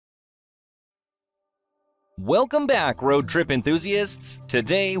Welcome back, road trip enthusiasts!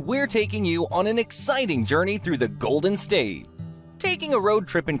 Today, we're taking you on an exciting journey through the Golden State. Taking a road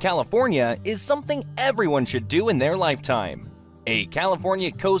trip in California is something everyone should do in their lifetime. A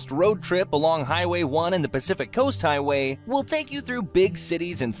California coast road trip along Highway 1 and the Pacific Coast Highway will take you through big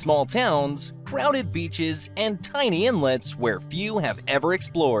cities and small towns, crowded beaches, and tiny inlets where few have ever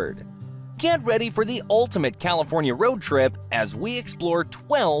explored. Get ready for the ultimate California road trip as we explore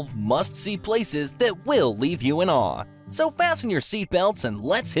 12 must-see places that will leave you in awe. So fasten your seatbelts and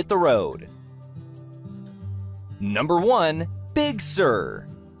let's hit the road. Number 1. Big Sur.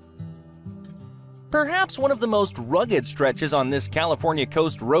 Perhaps one of the most rugged stretches on this California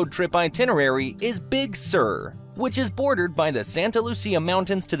coast road trip itinerary is Big Sur, which is bordered by the Santa Lucia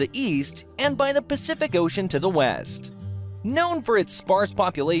Mountains to the east and by the Pacific Ocean to the west. Known for its sparse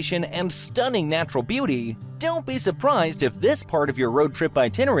population and stunning natural beauty, don't be surprised if this part of your road trip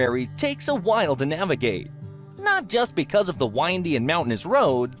itinerary takes a while to navigate. Not just because of the windy and mountainous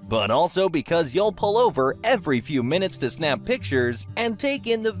road, but also because you'll pull over every few minutes to snap pictures and take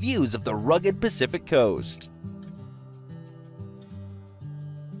in the views of the rugged Pacific coast.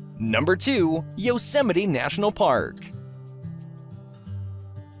 Number 2. Yosemite National Park.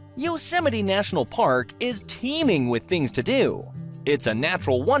 Yosemite National Park is teeming with things to do. It's a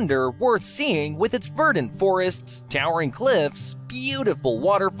natural wonder worth seeing with its verdant forests, towering cliffs, beautiful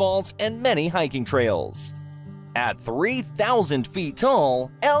waterfalls, and many hiking trails. At 3,000 feet tall,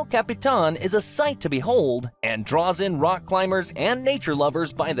 El Capitan is a sight to behold and draws in rock climbers and nature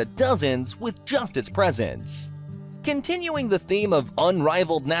lovers by the dozens with just its presence. Continuing the theme of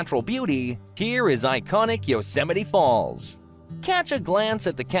unrivaled natural beauty, here is iconic Yosemite Falls. Catch a glance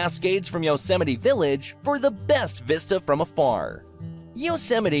at the Cascades from Yosemite Village for the best vista from afar.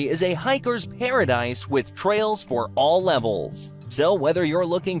 Yosemite is a hiker's paradise with trails for all levels. So whether you're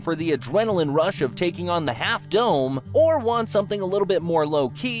looking for the adrenaline rush of taking on the Half Dome or want something a little bit more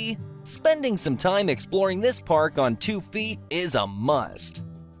low-key, spending some time exploring this park on 2 feet is a must.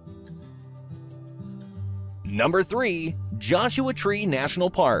 Number 3. Joshua Tree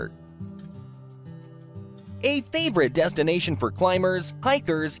National Park. A favorite destination for climbers,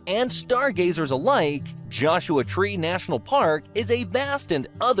 hikers, and stargazers alike, Joshua Tree National Park is a vast and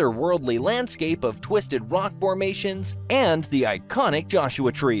otherworldly landscape of twisted rock formations and the iconic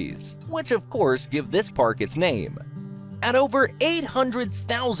Joshua trees, which of course give this park its name. At over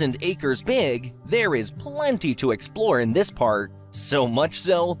 800,000 acres big, there is plenty to explore in this park, so much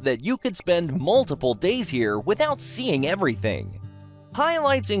so that you could spend multiple days here without seeing everything.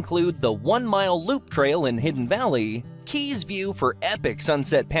 Highlights include the 1-mile loop trail in Hidden Valley, Keys View for epic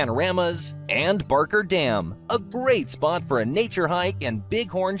sunset panoramas, and Barker Dam, a great spot for a nature hike and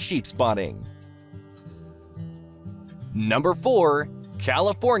bighorn sheep spotting. Number 4.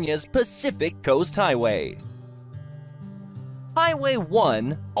 California's Pacific Coast Highway. Highway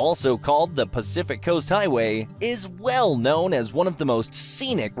 1, also called the Pacific Coast Highway, is well known as one of the most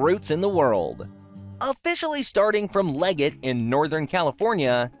scenic routes in the world. Officially starting from Leggett in Northern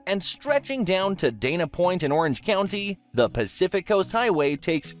California and stretching down to Dana Point in Orange County, the Pacific Coast Highway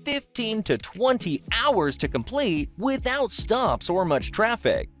takes 15 to 20 hours to complete without stops or much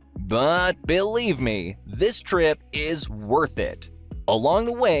traffic. But believe me, this trip is worth it. Along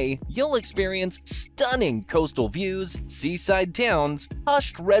the way, you'll experience stunning coastal views, seaside towns,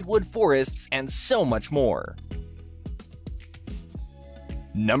 hushed redwood forests, and so much more.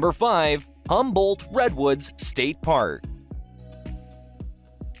 Number 5. Humboldt Redwoods State Park.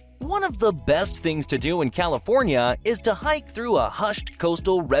 One of the best things to do in California is to hike through a hushed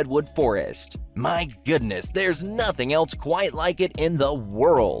coastal redwood forest. My goodness, there's nothing else quite like it in the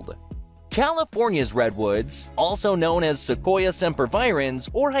world. California's redwoods, also known as Sequoia sempervirens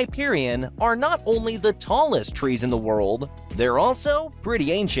or Hyperion, are not only the tallest trees in the world, they're also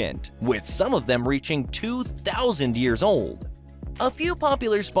pretty ancient, with some of them reaching 2,000 years old. A few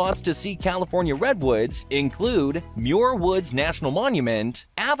popular spots to see California redwoods include Muir Woods National Monument,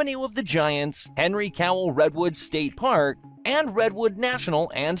 Avenue of the Giants, Henry Cowell Redwood State Park, and Redwood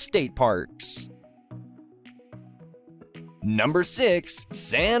National and State Parks. Number 6.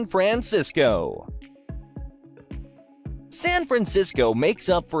 San Francisco. San Francisco makes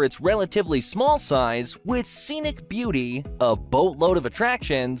up for its relatively small size with scenic beauty, a boatload of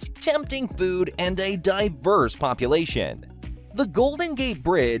attractions, tempting food, and a diverse population. The Golden Gate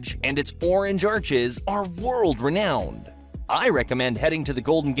Bridge and its orange arches are world-renowned. I recommend heading to the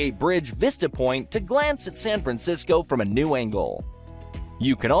Golden Gate Bridge Vista Point to glance at San Francisco from a new angle.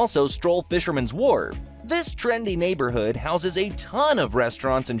 You can also stroll Fisherman's Wharf, This trendy neighborhood houses a ton of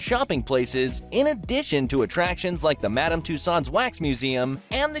restaurants and shopping places, in addition to attractions like the Madame Tussauds Wax Museum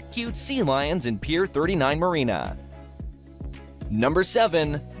and the cute sea lions in Pier 39 Marina. Number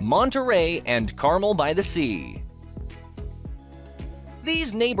 7. Monterey and Carmel by the Sea.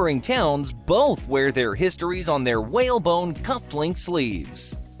 These neighboring towns both wear their histories on their whalebone cuffed-link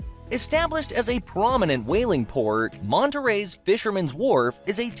sleeves. Established as a prominent whaling port, Monterey's Fisherman's Wharf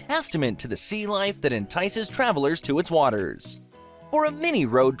is a testament to the sea life that entices travelers to its waters. For a mini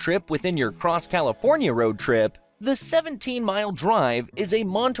road trip within your cross-California road trip, the 17-mile drive is a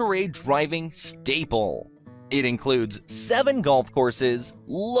Monterey driving staple. It includes 7 golf courses,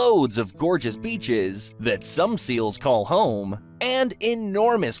 loads of gorgeous beaches that some seals call home, and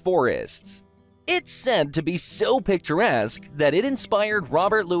enormous forests. It's said to be so picturesque that it inspired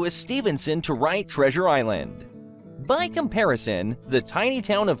Robert Louis Stevenson to write Treasure Island. By comparison, the tiny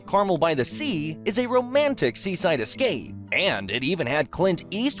town of Carmel by the Sea is a romantic seaside escape, and it even had Clint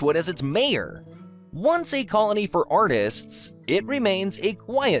Eastwood as its mayor. Once a colony for artists, it remains a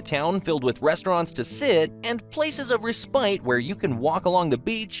quiet town filled with restaurants to sit and places of respite where you can walk along the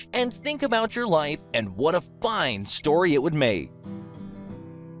beach and think about your life and what a fine story it would make.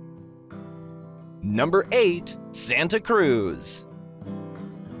 Number 8. Santa Cruz.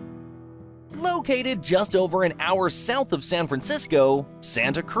 Located just over an hour south of San Francisco,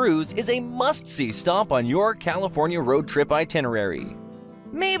 Santa Cruz is a must-see stop on your California road trip itinerary.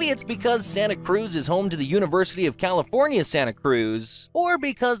 Maybe it's because Santa Cruz is home to the University of California, Santa Cruz, or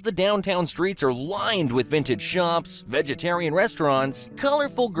because the downtown streets are lined with vintage shops, vegetarian restaurants,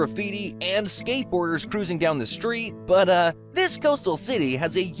 colorful graffiti, and skateboarders cruising down the street, but this coastal city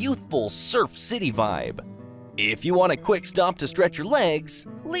has a youthful surf city vibe. If you want a quick stop to stretch your legs,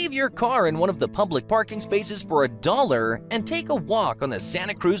 leave your car in one of the public parking spaces for $1 and take a walk on the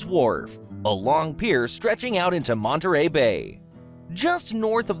Santa Cruz Wharf, a long pier stretching out into Monterey Bay. Just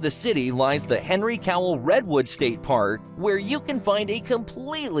north of the city lies the Henry Cowell Redwood State Park, where you can find a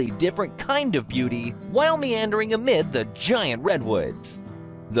completely different kind of beauty while meandering amid the giant redwoods.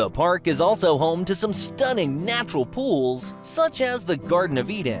 The park is also home to some stunning natural pools, such as the Garden of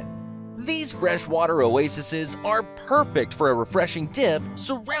Eden. These freshwater oases are perfect for a refreshing dip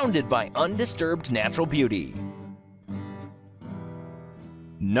surrounded by undisturbed natural beauty.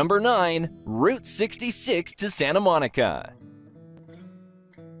 Number 9. Route 66 to Santa Monica.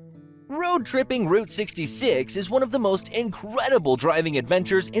 Road tripping Route 66 is one of the most incredible driving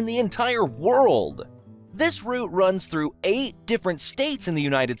adventures in the entire world. This route runs through 8 different states in the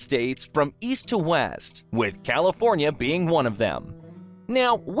United States from east to west, with California being one of them.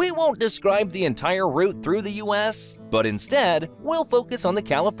 Now, we won't describe the entire route through the US, but instead, we'll focus on the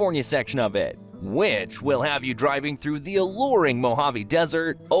California section of it, which will have you driving through the alluring Mojave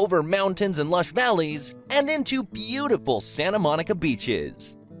Desert, over mountains and lush valleys, and into beautiful Santa Monica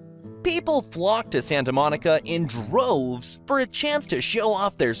beaches. People flock to Santa Monica in droves for a chance to show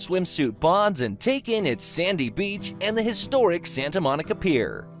off their swimsuit bods and take in its sandy beach and the historic Santa Monica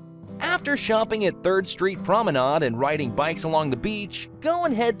Pier. After shopping at 3rd Street Promenade and riding bikes along the beach, go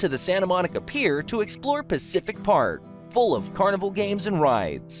and head to the Santa Monica Pier to explore Pacific Park, full of carnival games and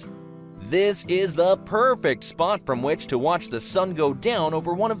rides. This is the perfect spot from which to watch the sun go down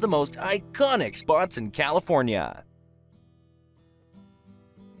over one of the most iconic spots in California.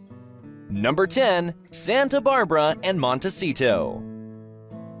 Number 10. Santa Barbara and Montecito.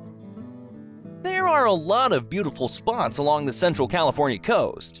 There are a lot of beautiful spots along the Central California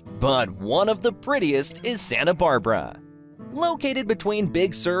coast, but one of the prettiest is Santa Barbara. Located between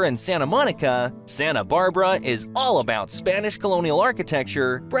Big Sur and Santa Monica, Santa Barbara is all about Spanish colonial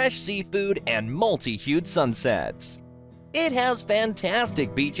architecture, fresh seafood, and multi-hued sunsets. It has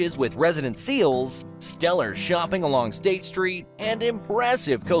fantastic beaches with resident seals, stellar shopping along State Street, and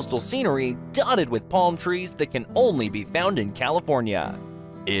impressive coastal scenery dotted with palm trees that can only be found in California.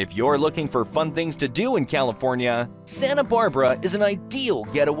 If you're looking for fun things to do in California, Santa Barbara is an ideal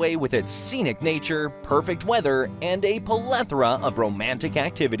getaway with its scenic nature, perfect weather, and a plethora of romantic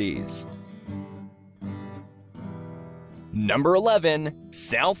activities. Number 11.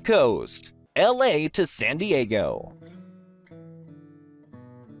 South Coast, LA to San Diego.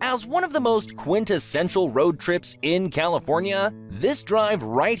 As one of the most quintessential road trips in California, this drive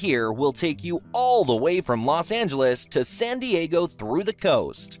right here will take you all the way from Los Angeles to San Diego through the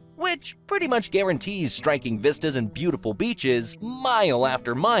coast, which pretty much guarantees striking vistas and beautiful beaches mile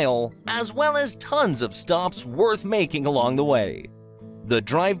after mile, as well as tons of stops worth making along the way. The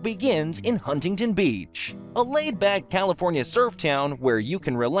drive begins in Huntington Beach, a laid-back California surf town where you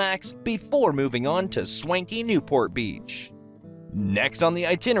can relax before moving on to swanky Newport Beach. Next on the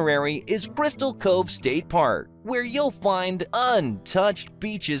itinerary is Crystal Cove State Park, where you'll find untouched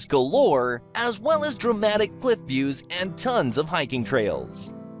beaches galore, as well as dramatic cliff views and tons of hiking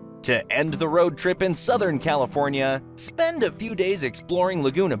trails. To end the road trip in Southern California, spend a few days exploring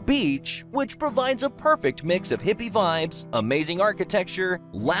Laguna Beach, which provides a perfect mix of hippie vibes, amazing architecture,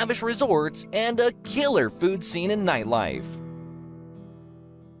 lavish resorts, and a killer food scene and nightlife.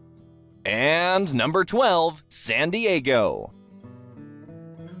 And number 12, San Diego.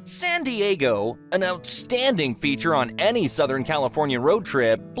 San Diego, an outstanding feature on any Southern California road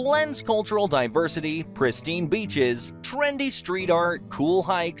trip, blends cultural diversity, pristine beaches, trendy street art, cool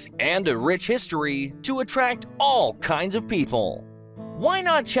hikes, and a rich history to attract all kinds of people. Why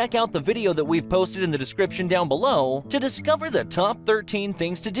not check out the video that we've posted in the description down below to discover the top 13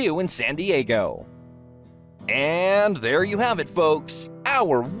 things to do in San Diego. And there you have it, folks,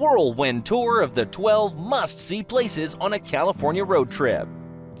 our whirlwind tour of the 12 must-see places on a California road trip.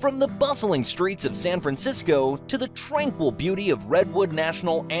 From the bustling streets of San Francisco to the tranquil beauty of Redwood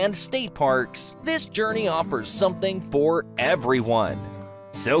National and State Parks, this journey offers something for everyone.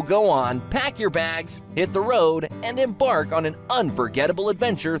 So go on, pack your bags, hit the road, and embark on an unforgettable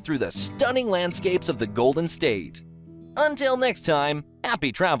adventure through the stunning landscapes of the Golden State. Until next time,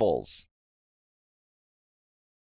 happy travels!